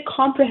need a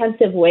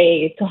comprehensive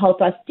way to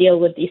help us deal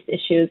with these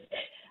issues.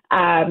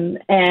 And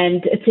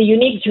it's a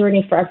unique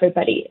journey for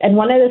everybody. And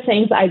one of the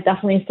things I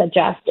definitely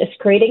suggest is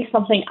creating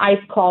something I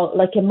call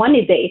like a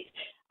money date.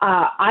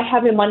 I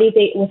have a money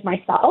date with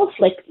myself,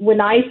 like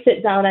when I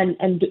sit down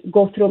and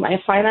go through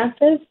my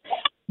finances,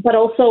 but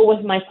also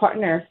with my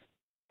partner.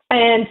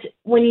 And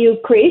when you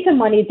create a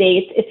money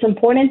date, it's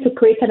important to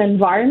create an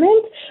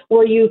environment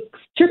where you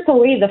strip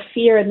away the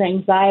fear and the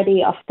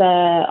anxiety of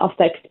the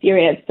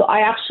experience. So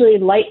I actually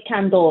light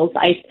candles.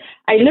 I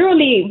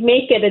literally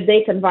make it a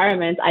date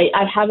environment. I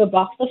have a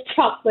box of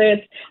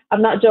chocolates.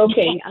 I'm not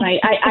joking. And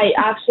I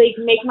actually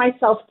make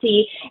myself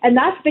tea. And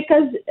that's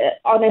because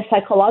on a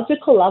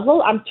psychological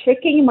level, I'm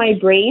tricking my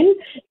brain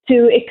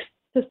to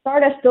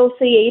start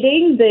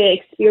associating the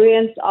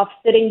experience of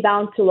sitting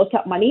down to look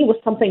at money with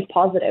something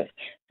positive.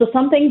 So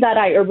something that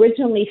I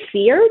originally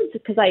feared,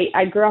 because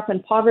I grew up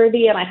in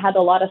poverty and I had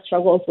a lot of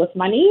struggles with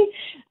money.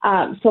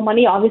 So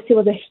money obviously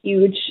was a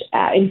huge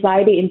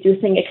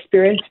anxiety-inducing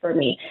experience for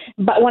me.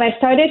 But when I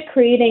started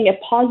creating a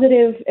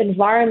positive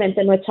environment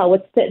in which I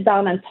would sit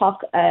down and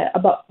talk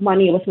about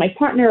money with my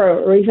partner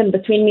or even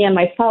between me and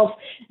myself,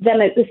 then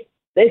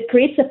it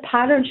creates a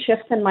pattern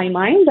shift in my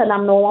mind, and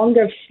I'm no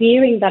longer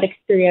fearing that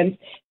experience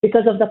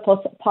because of the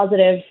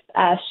positive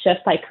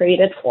shift I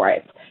created for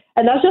it.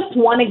 And that's just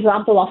one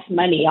example of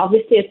money.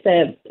 Obviously,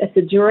 it's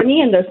a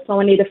journey, and there's so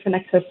many different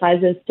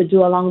exercises to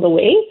do along the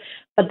way,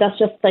 but that's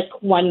just like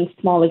one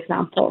small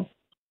example.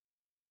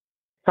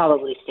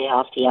 Probably stay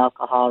off the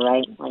alcohol,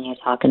 right, when you're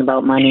talking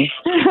about money.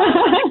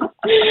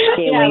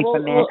 Stay away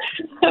from it.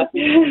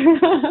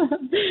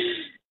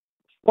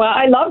 Well,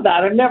 I love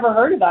that. I've never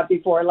heard of that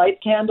before.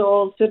 Light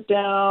candles, sit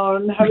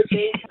down, have a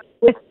date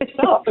with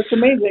yourself. It's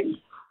amazing.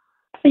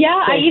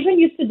 Yeah, I even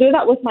used to do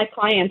that with my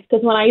clients,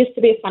 because when I used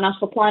to be a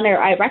financial planner,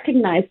 I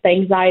recognized the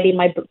anxiety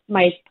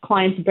my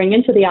clients bring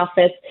into the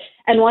office.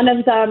 And one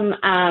of them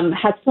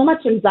had so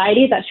much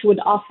anxiety that she would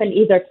often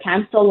either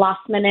cancel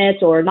last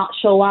minute or not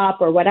show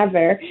up or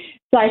whatever.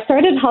 So I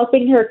started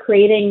helping her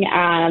creating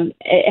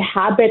a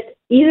habit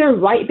either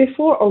right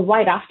before or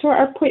right after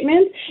our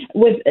appointment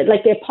with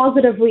like a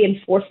positive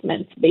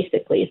reinforcement,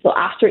 basically. So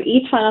after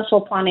each financial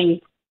planning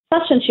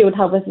session she would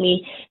have with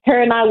me,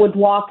 her and I would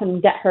walk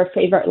and get her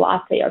favorite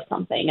latte or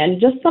something.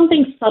 And just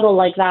something subtle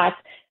like that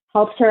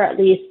helps her at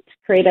least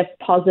create a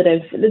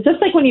positive,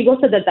 just like when you go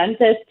to the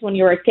dentist when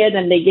you were a kid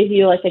and they give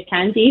you like a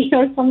candy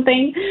or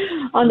something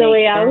on the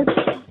way out.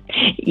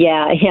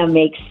 Yeah,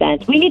 makes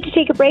sense. We need to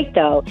take a break,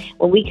 though.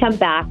 When we come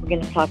back, we're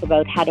going to talk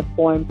about how to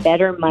form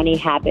better money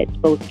habits,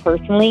 both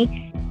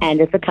personally and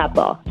as a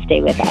couple.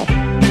 Stay with us.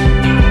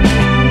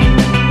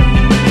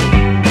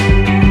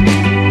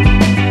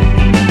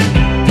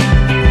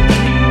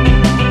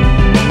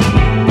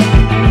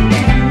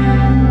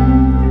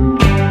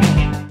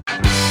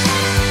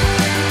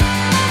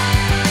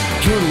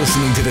 You're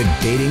listening to the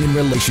Dating and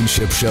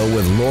Relationship Show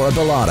with Laura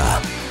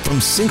Bilotta from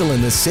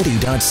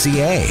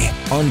singleinthecity.ca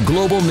on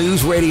Global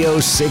News Radio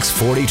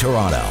 640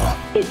 Toronto.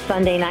 It's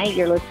Sunday night.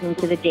 You're listening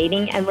to the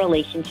Dating and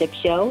Relationship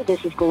Show.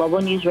 This is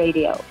Global News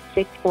Radio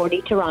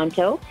 640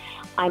 Toronto.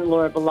 I'm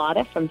Laura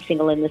Bilotta from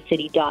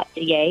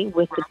singleinthecity.ca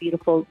with the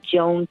beautiful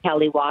Joan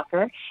Kelly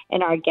Walker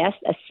and our guest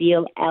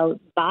Aseel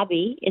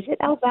El-Baba. Is it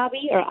El-Baba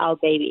or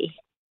El-Baby?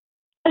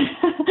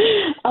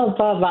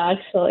 El-Baba,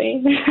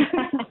 actually.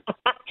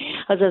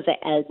 I was going to say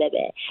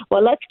El-Baba.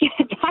 Well, let's get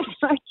back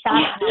to our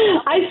chat.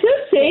 I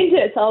should change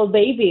it to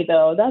El-Baby,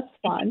 though. That's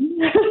fun.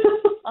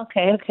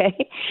 Okay.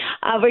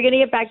 We're going to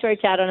get back to our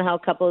chat on how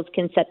couples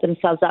can set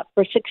themselves up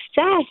for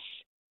success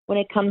when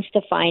it comes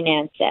to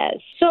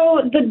finances.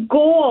 So the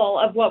goal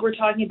of what we're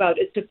talking about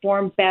is to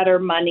form better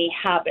money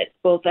habits,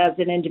 both as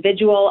an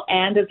individual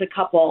and as a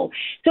couple.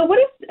 So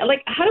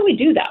how do we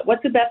do that?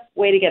 What's the best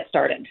way to get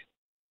started?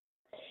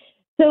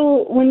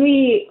 So when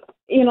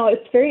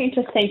it's very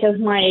interesting because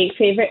my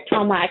favorite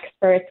trauma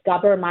expert,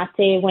 Gabor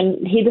Mate,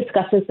 when he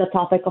discusses the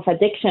topic of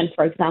addiction,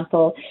 for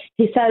example,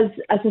 he says,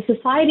 as a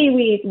society,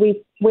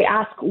 we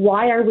ask,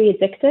 why are we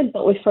addicted?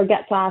 But we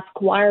forget to ask,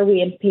 why are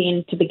we in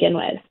pain to begin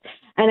with?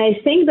 And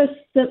I think this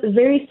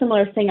very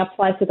similar thing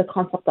applies to the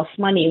concept of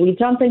money. We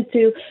jump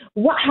into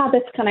what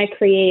habits can I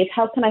create?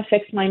 How can I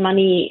fix my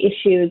money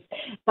issues?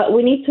 But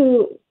we need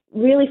to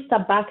really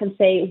step back and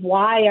say,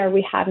 why are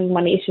we having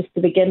money issues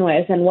to begin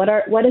with? And what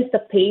is the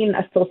pain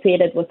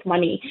associated with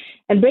money?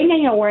 And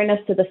bringing awareness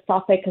to this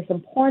topic is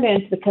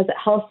important because it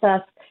helps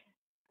us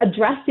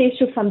address the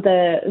issue from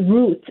the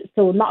root.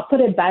 So not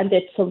put a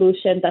band-aid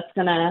solution that's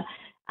going to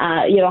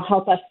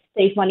help us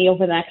save money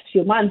over the next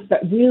few months, but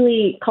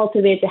really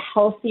cultivate a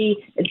healthy,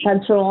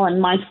 intentional,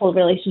 and mindful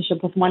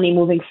relationship with money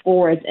moving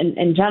forward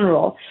in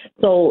general.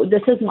 So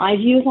this is my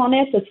views on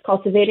it. It's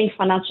cultivating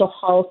financial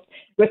health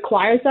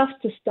requires us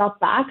to step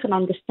back and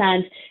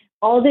understand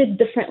all the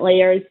different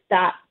layers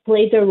that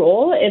play their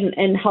role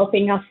in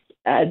helping us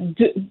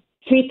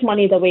treat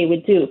money the way we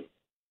do.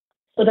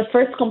 So the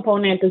first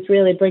component is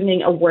really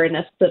bringing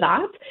awareness to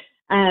that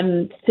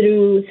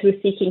through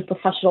seeking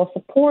professional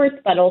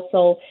support, but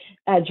also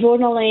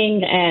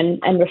journaling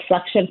and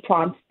reflection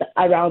prompts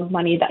around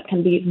money that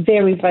can be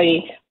very,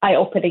 very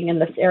eye-opening in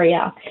this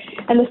area.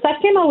 And the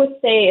second I would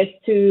say is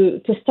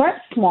to start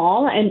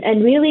small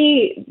and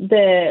really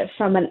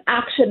from an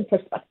action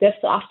perspective.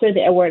 So after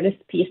the awareness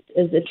piece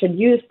is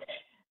introduced,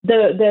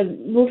 the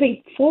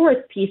moving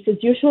forward piece is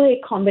usually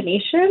a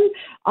combination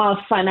of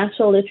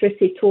financial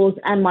literacy tools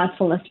and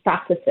mindfulness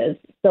practices.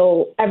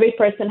 So every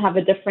person have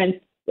a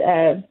different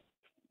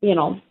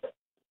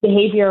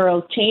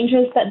behavioral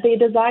changes that they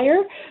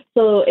desire.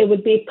 So it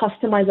would be a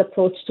customized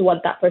approach to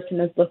what that person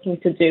is looking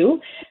to do.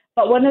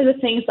 But one of the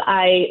things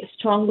I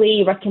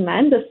strongly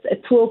recommend is a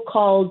tool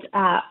called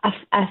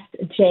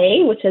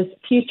FSJ, which is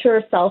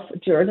Future Self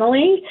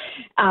Journaling.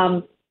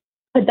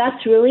 But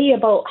that's really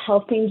about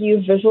helping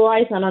you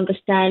visualize and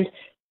understand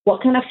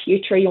what kind of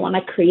future you want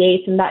to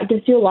create. And that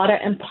gives you a lot of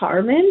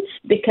empowerment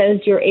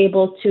because you're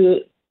able to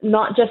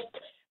not just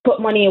put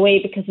money away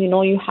because you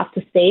know you have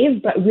to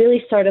save, but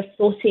really start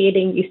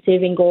associating your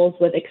saving goals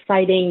with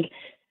exciting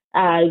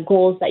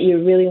goals that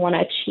you really want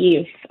to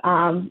achieve.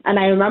 And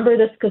I remember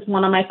this because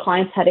one of my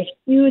clients had a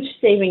huge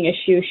saving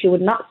issue. She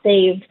would not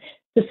save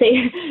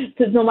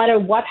to no matter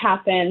what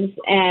happens.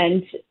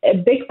 And a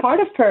big part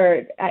of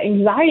her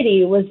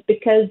anxiety was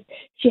because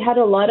she had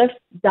a lot of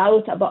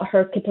doubt about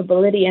her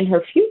capability and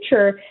her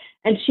future.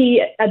 And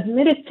she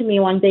admitted to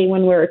me one day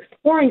when we were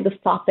exploring this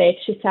topic,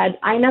 she said,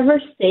 I never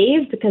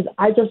save because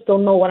I just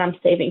don't know what I'm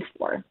saving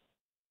for.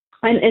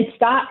 And it's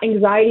that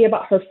anxiety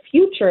about her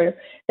future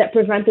that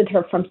prevented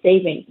her from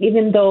saving,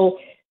 even though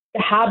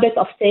the habit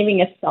of saving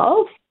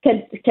itself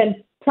can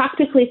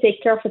practically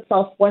take care of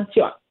itself once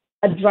you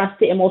address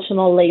the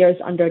emotional layers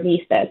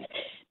underneath it.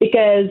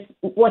 Because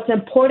what's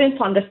important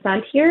to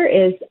understand here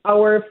is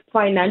our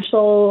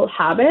financial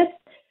habits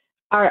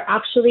are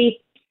actually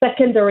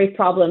secondary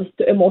problems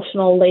to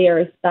emotional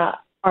layers that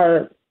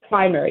are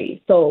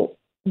primary. So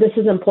this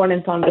is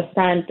important to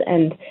understand,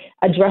 and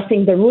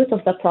addressing the root of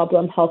the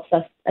problem helps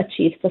us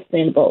achieve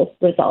sustainable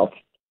results.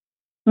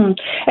 And,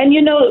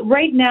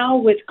 right now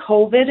with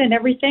COVID and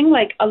everything,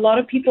 like a lot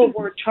of people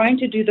were trying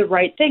to do the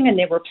right thing and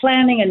they were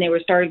planning and they were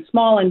starting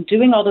small and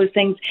doing all those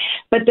things.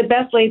 But the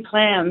best laid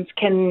plans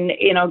can,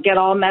 get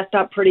all messed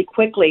up pretty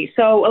quickly.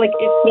 So like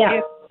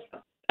if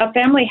a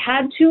family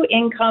had two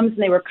incomes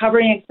and they were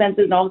covering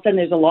expenses and all of a sudden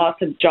there's a loss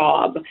of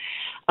job,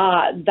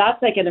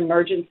 that's like an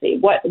emergency.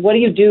 What do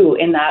you do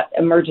in that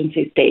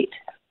emergency state?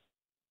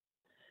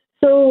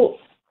 So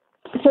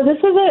this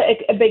is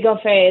a big of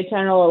a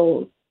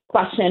general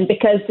question,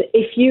 because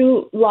if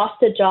you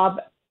lost a job,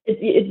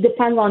 it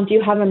depends on, do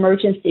you have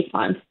emergency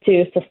funds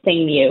to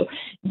sustain you?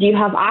 Do you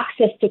have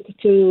access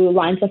to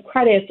lines of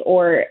credit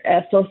or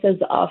sources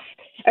of,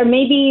 or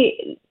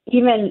maybe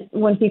even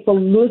when people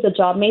lose a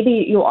job,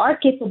 maybe you are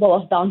capable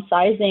of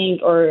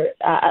downsizing or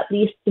at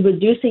least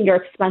reducing your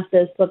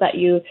expenses so that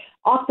you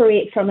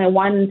operate from a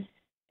one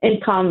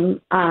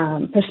income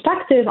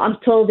perspective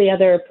until the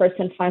other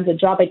person finds a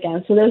job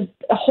again. So there's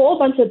a whole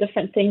bunch of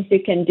different things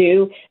you can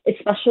do,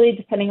 especially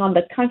depending on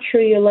the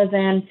country you live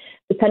in,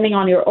 depending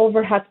on your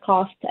overhead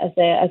costs as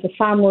a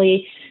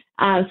family.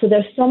 So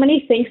there's so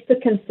many things to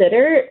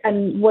consider.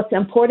 And what's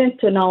important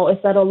to know is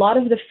that a lot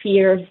of the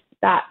fears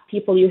that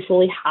people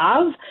usually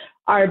have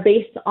are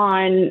based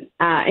on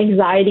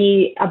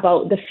anxiety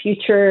about the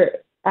future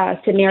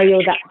scenario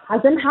that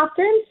hasn't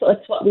happened. So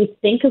it's what we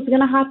think is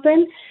going to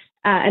happen.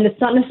 And it's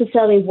not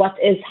necessarily what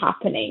is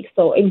happening.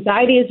 So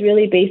anxiety is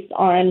really based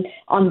on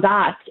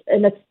that.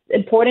 And it's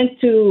important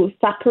to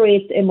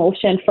separate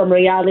emotion from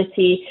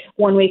reality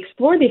when we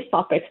explore these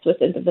topics with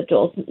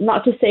individuals.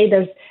 Not to say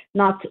there's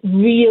not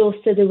real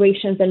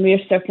situations and real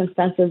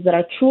circumstances that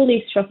are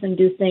truly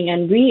stress-inducing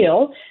and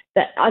real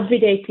that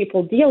everyday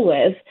people deal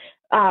with.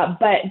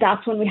 But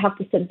that's when we have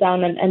to sit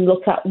down and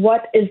look at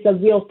what is the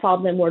real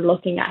problem we're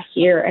looking at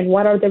here and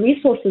what are the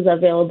resources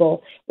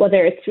available,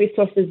 whether it's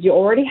resources you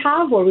already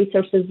have or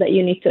resources that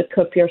you need to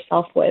equip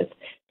yourself with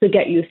to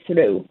get you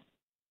through.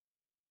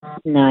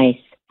 Nice.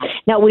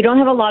 Now, we don't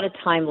have a lot of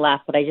time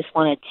left, but I just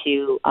wanted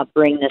to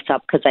bring this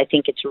up because I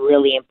think it's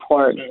really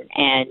important.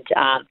 And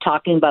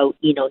talking about,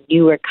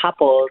 newer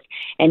couples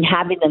and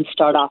having them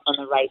start off on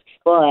the right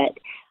foot.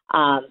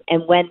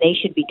 And when they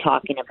should be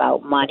talking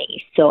about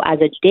money. So as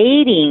a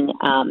dating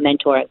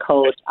mentor and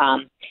coach,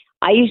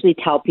 I usually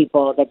tell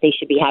people that they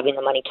should be having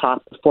the money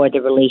talk before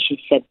the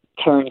relationship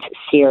turns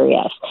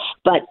serious.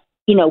 But,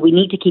 we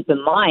need to keep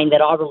in mind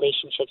that all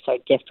relationships are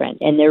different.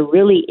 And there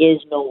really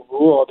is no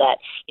rule that,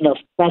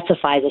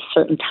 specifies a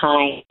certain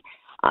time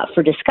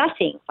for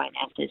discussing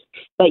finances.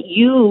 But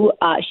you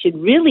should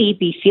really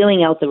be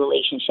feeling out the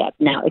relationship.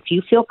 Now, if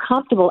you feel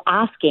comfortable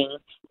asking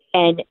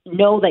and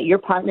know that your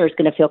partner is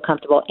going to feel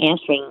comfortable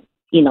answering,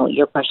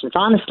 your questions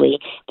honestly,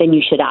 then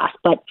you should ask.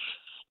 But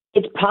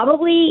it's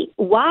probably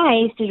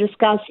wise to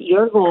discuss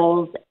your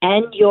goals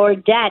and your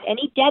debt,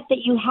 any debt that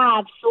you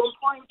have. So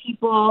important,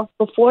 people,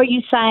 before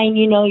you sign,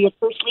 your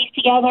first lease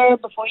together,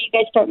 before you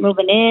guys start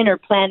moving in or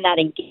plan that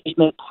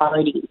engagement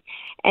party.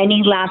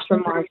 Any last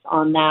remarks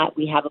on that?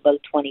 We have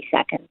about 20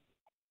 seconds.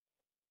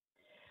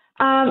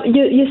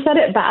 You said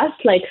it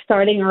best, like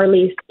starting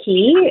early is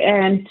key.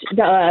 And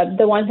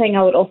the one thing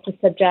I would also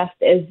suggest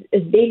is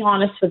being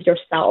honest with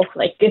yourself.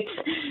 Like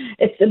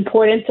it's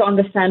important to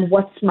understand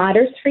what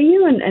matters for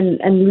you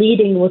and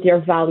leading with your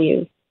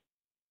values.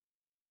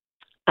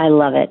 I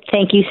love it.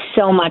 Thank you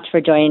so much for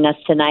joining us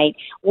tonight.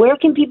 Where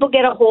can people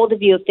get a hold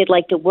of you if they'd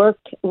like to work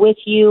with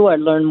you or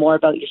learn more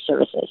about your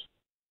services?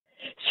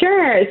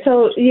 Sure.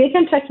 So you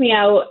can check me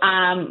out.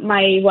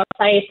 My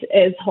website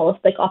is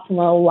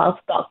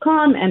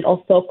holisticoptimalwealth.com and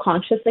also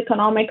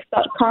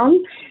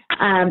consciouseconomics.com.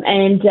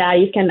 And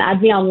you can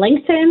add me on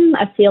LinkedIn,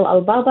 Aseel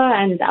El-Baba,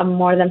 and I'm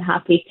more than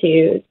happy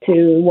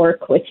to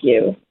work with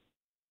you.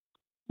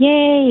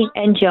 Yay.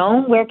 And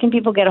Joan, where can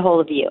people get a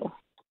hold of you?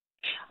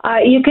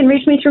 You can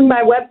reach me through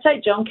my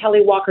website,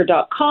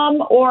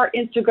 joankellywalker.com, or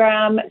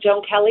Instagram,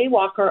 Joan Kelly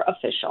Walker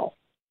Official.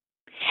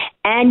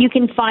 And you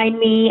can find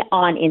me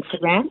on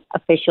Instagram,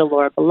 official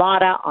Laura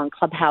Bilotta, on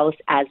Clubhouse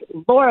as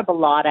Laura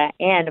Bilotta,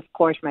 and of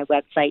course my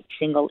website,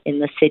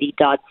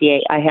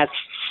 singleinthecity.ca. I have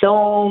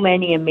so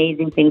many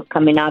amazing things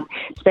coming up,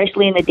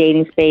 especially in the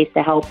dating space,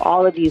 to help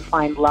all of you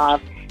find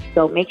love.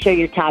 So make sure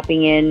you're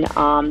tapping in.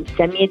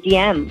 Send me a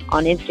DM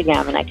on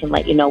Instagram, and I can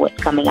let you know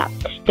what's coming up.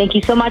 Thank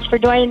you so much for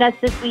joining us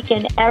this week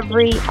and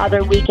every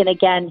other week. And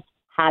again,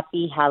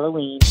 happy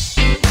Halloween.